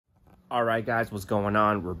All right, guys, what's going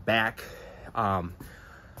on? We're back.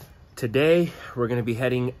 Today we're gonna be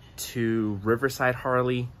heading to Riverside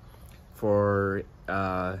Harley for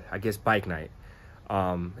I guess bike night.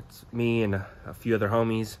 It's me and a few other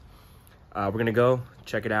homies. We're gonna go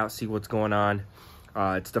check it out, see what's going on.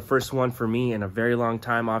 It's the first one for me in a very long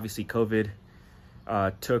time. Obviously COVID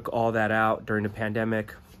took all that out during the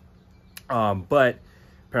pandemic, but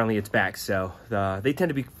apparently it's back. So they tend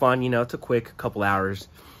to be fun, you know. It's a quick couple hours,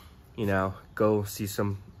 you know, go see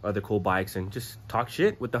some other cool bikes and just talk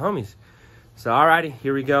shit with the homies. So alrighty,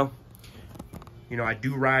 here we go. You know, I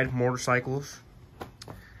do ride motorcycles,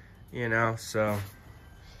 you know, so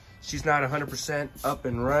she's not 100% up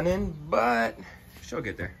and running, but she'll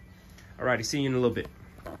get there. Alrighty, see you in a little bit.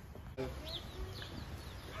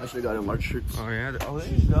 I should have got a large shirt. Oh yeah, oh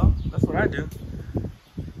there you go. That's what I do.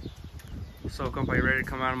 So, compa, you ready to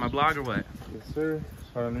come out on my blog or what? Yes, sir.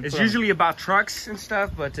 It's usually about trucks and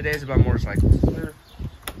stuff, but today's about motorcycles. Yes, sir.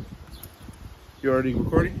 You already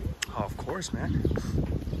recording? Oh, of course, man.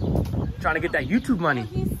 Trying to get that YouTube money. Oh,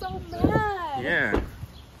 he's so mad. Yeah. You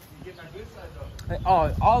get my good side though.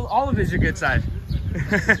 Oh, all of it's your good side.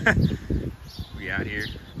 We out here.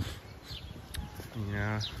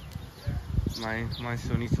 Yeah. Mine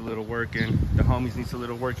still needs a little working. The homies needs a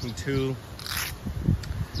little working too.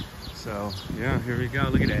 So yeah, here we go.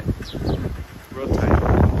 Look at that. Real tight.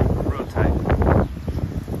 Real tight.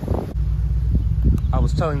 I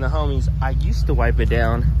was telling the homies I used to wipe it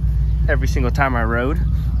down every single time I rode.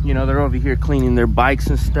 You know, they're over here cleaning their bikes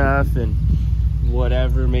and stuff and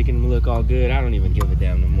whatever, making them look all good. I don't even give a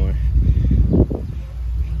damn no more.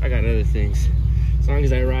 I got other things. As long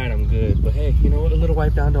as I ride, I'm good. But hey, you know what? A little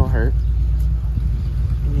wipe down don't hurt.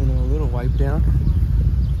 You know, a little wipe down.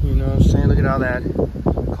 You know what I'm saying? Look at all that.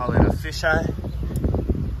 Call it a fisheye.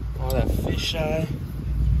 All that fisheye.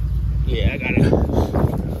 Yeah, I gotta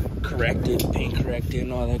correct it, paint correct it,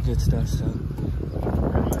 and all that good stuff. So,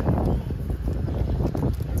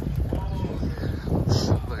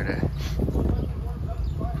 look at that.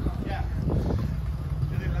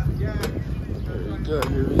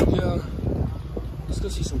 Here we go. Let's go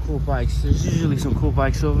see some cool bikes. There's usually some cool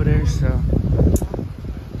bikes over there, so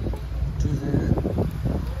do that.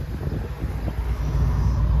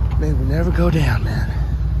 May we never go down, man.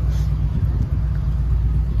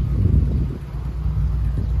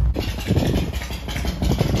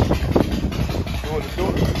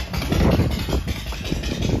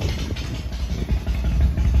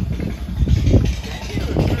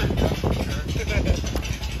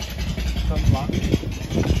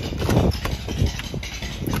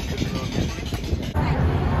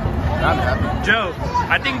 Joe,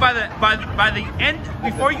 I think by the end,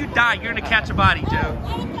 before you die, you're gonna catch a body, Joe.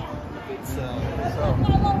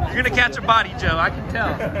 You're gonna catch a body, Joe. I can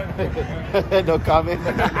tell. No comment.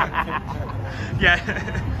 Yeah.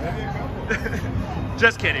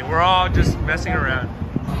 Just kidding. We're all just messing around.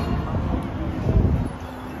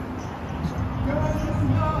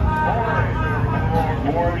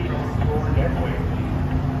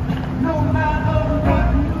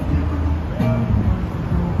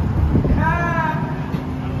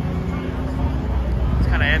 It's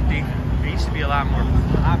kind of empty. There used to be a lot more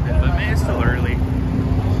popping, but man, it's still early.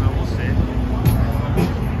 So we'll see.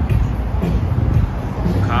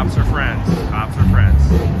 Cops are friends. Cops are friends.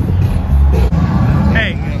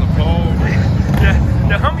 Hey.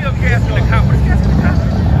 The homie over here asking the cop. What is he asking the cop?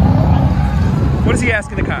 What is he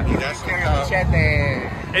asking the cop? He's asking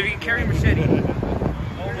machete. If you can carry a machete.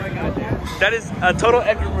 Oh my god. That is a total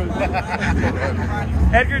Edgar move.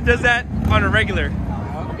 Edgar does that on a regular.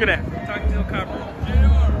 Look at that. Talking to the cop.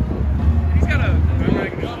 He's got a...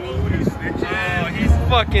 Oh, he's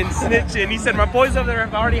fucking snitching. He said, my boys over there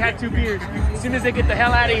have already had 2 beers. As soon as they get the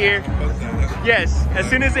hell out of here. Yes, as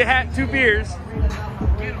soon as they had 2 beers.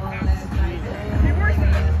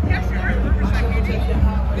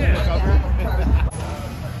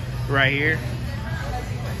 Right here.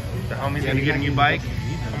 The homie's gonna get a new bike.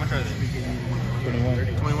 How much are they?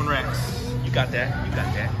 21 racks. You got that. You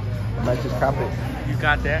got that. I might just cop it. You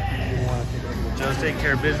got that. Joe's taking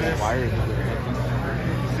care of business.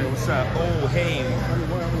 Say what's up? Oh, hey.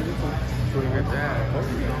 Look at that.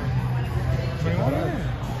 21?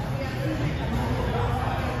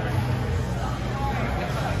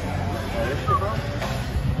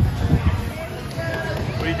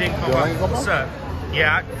 What do you think, Papa? What's up?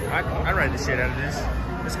 Yeah, I ride the shit out of this.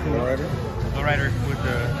 It's cool. Lowrider with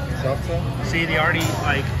the Soft tail? See, they already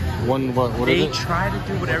like what they is it? try to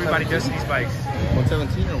do what everybody does to these bikes.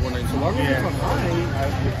 117 or 119? So Yeah. I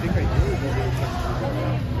think I did.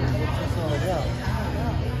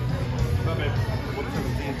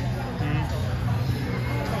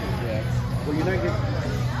 Yeah.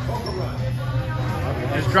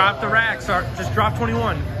 Just drop the racks. Or just drop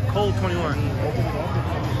 21. Cold 21.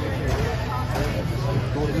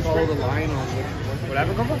 Follow the line on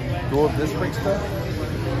Whatever, compa? dual disc brake stuff.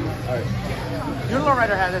 Alright. Your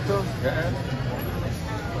lowrider has it too. Yeah.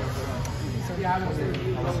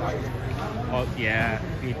 Oh yeah,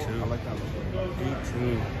 me too. I like that look. Me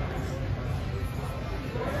too.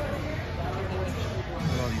 Look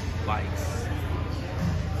at all these bikes.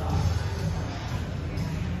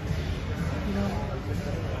 You know,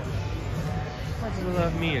 I just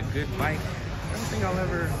love me a good bike. I don't think I'll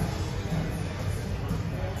ever.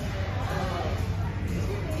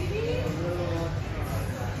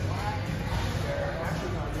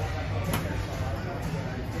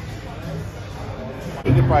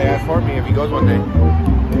 He could probably ask for me if he goes one day.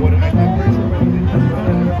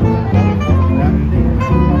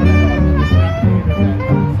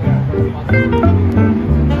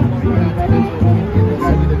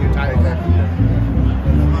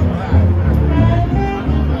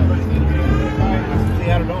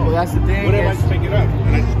 Well, that's the thing. What if I just pick it up?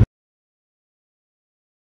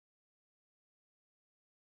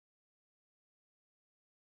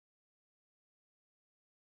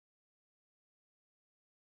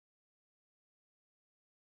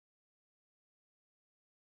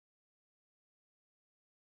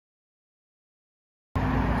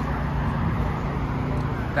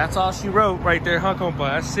 That's all she wrote right there, huh,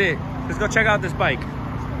 compa? That's it. Let's go check out this bike.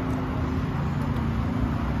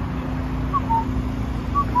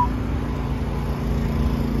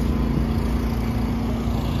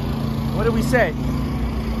 What did we say? Look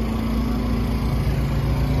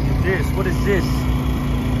at this. What is this?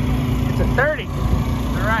 It's a 30.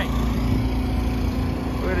 All right.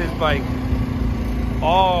 Look at this bike.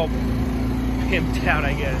 All pimped out,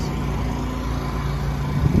 I guess.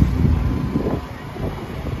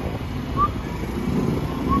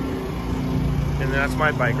 And that's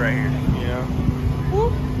my bike right here. Yeah.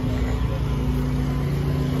 Whoop.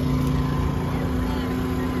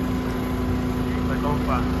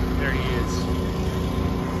 There he is.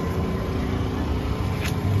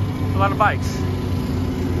 A lot of bikes.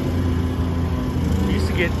 We used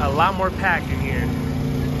to get a lot more packed in here.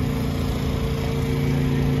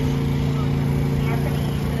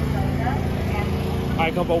 All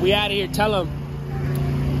right, compa, we out of here. Tell them.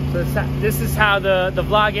 So this is how the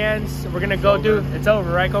vlog ends. We're gonna go do. It's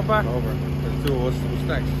over, right, compa? Over. Let's do it. What's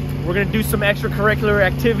next? We're gonna do some extracurricular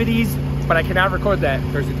activities, but I cannot record that.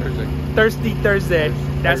 Thirsty Thursday.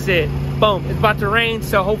 That's it. Boom. It's about to rain,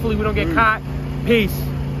 so hopefully we don't get caught. Peace.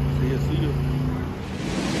 See you.